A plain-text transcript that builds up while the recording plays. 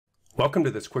Welcome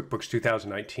to this QuickBooks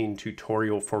 2019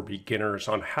 tutorial for beginners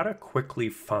on how to quickly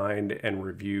find and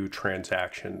review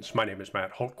transactions. My name is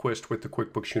Matt Holtquist with the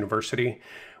QuickBooks University.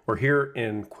 We're here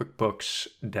in QuickBooks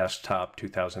Desktop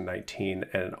 2019,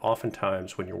 and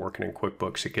oftentimes when you're working in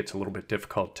QuickBooks, it gets a little bit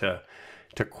difficult to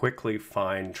quickly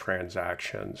find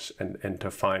transactions and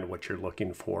to find what you're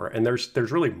looking for. And there's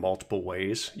really multiple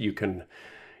ways you can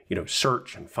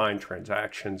search and find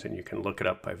transactions, and you can look it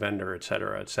up by vendor, et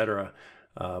cetera, et cetera.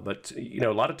 But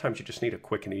a lot of times you just need a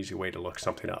quick and easy way to look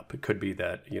something up. It could be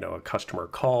that, a customer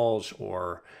calls,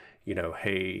 or,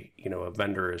 hey, a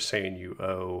vendor is saying you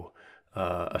owe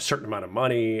a certain amount of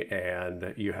money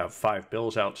and you have 5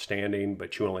 bills outstanding,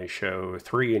 but you only show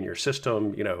 3 in your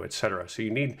system, et cetera. So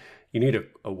you need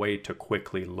a way to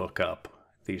quickly look up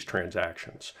these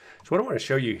transactions. So what I want to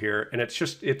show you here, and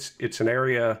it's an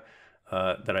area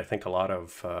that I think a lot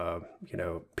of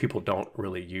people don't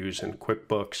really use in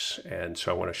QuickBooks, and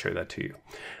so I want to show that to you.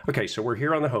 Okay, so we're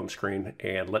here on the home screen,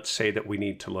 and let's say that we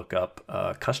need to look up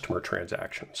customer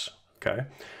transactions. Okay,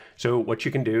 so what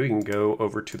you can do, you can go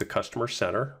over to the Customer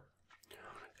Center,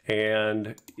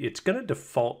 and it's going to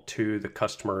default to the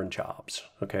Customer and Jobs.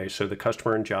 Okay, so the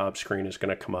Customer and Jobs screen is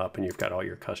going to come up, and you've got all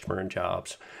your Customer and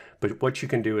Jobs. But what you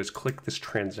can do is click this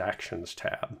Transactions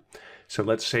tab. So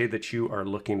let's say that you are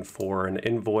looking for an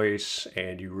invoice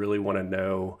and you really want to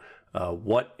know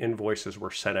what invoices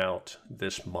were sent out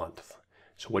this month.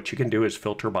 So what you can do is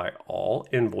filter by all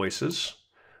invoices,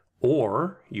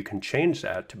 or you can change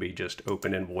that to be just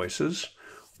open invoices,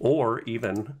 or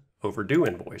even overdue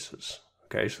invoices.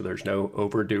 Okay, so there's no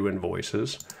overdue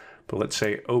invoices, but let's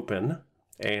say open,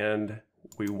 and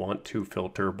we want to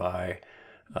filter by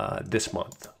this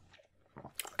month.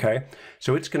 Okay,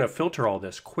 so it's going to filter all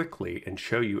this quickly and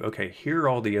show you, okay, here are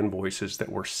all the invoices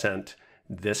that were sent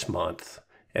this month.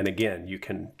 And again, you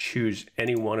can choose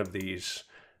any one of these,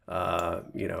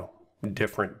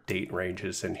 different date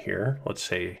ranges in here. Let's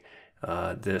say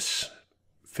this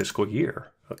fiscal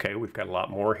year. Okay, we've got a lot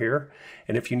more here.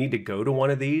 And if you need to go to one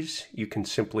of these, you can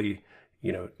simply,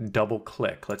 double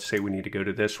click. Let's say we need to go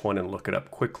to this one and look it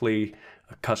up quickly.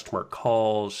 A customer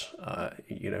calls,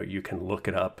 you can look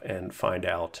it up and find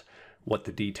out what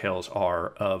the details are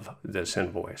of this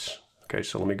invoice. Okay,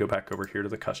 so let me go back over here to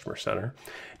the Customer Center.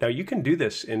 Now you can do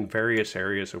this in various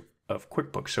areas of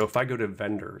QuickBooks. So if I go to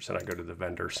Vendors and I go to the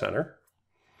Vendor Center,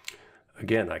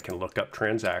 again, I can look up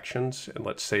transactions, and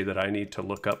let's say that I need to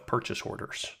look up purchase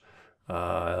orders.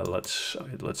 Let's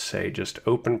say just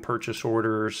open purchase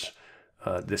orders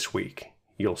this week.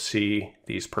 You'll see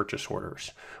these purchase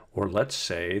orders. Or let's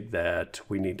say that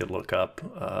we need to look up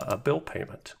a bill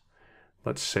payment.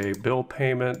 Let's say bill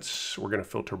payments, we're going to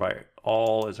filter by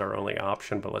all as our only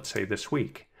option, but let's say this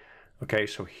week. Okay,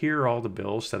 so here are all the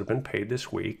bills that have been paid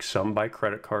this week, some by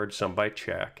credit card, some by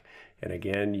check. And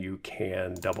again, you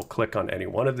can double click on any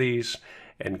one of these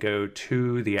and go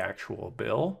to the actual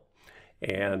bill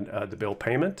and the bill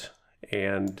payment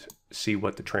and see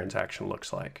what the transaction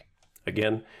looks like.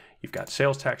 Again, you've got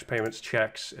sales tax payments,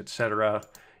 checks, etc.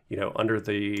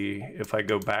 If I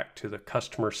go back to the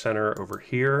Customer Center over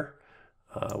here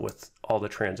with all the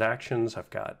transactions, I've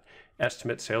got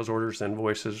estimate, sales orders,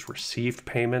 invoices, received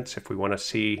payments. If we want to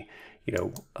see,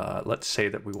 let's say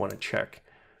that we want to check,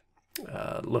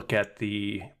 look at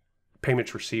the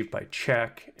payments received by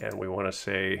check, and we want to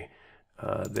say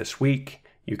this week,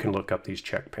 you can look up these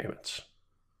check payments.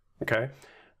 Okay.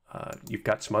 You've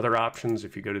got some other options.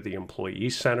 If you go to the Employee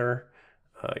Center,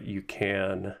 you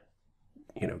can,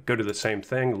 go to the same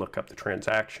thing, look up the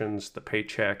transactions, the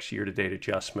paychecks, year-to-date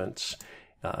adjustments,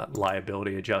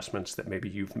 liability adjustments that maybe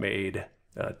you've made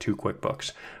to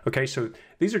QuickBooks. Okay, so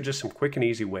these are just some quick and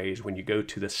easy ways when you go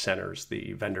to the centers,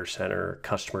 the Vendor Center,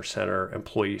 Customer Center,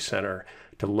 Employee Center,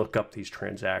 to look up these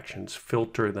transactions,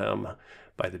 filter them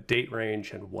by the date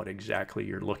range and what exactly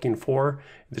you're looking for.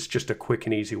 This is just a quick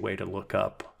and easy way to look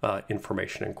up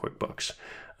information in QuickBooks.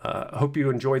 I hope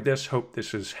you enjoyed this. Hope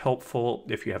this is helpful.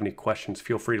 If you have any questions,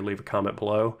 feel free to leave a comment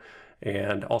below.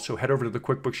 And also head over to the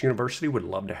QuickBooks University. Would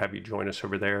love to have you join us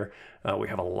over there. We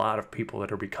have a lot of people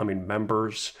that are becoming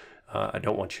members. I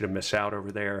don't want you to miss out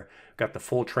over there. Got the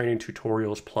full training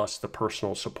tutorials plus the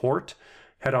personal support.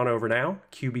 Head on over now,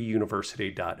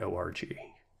 qbuniversity.org.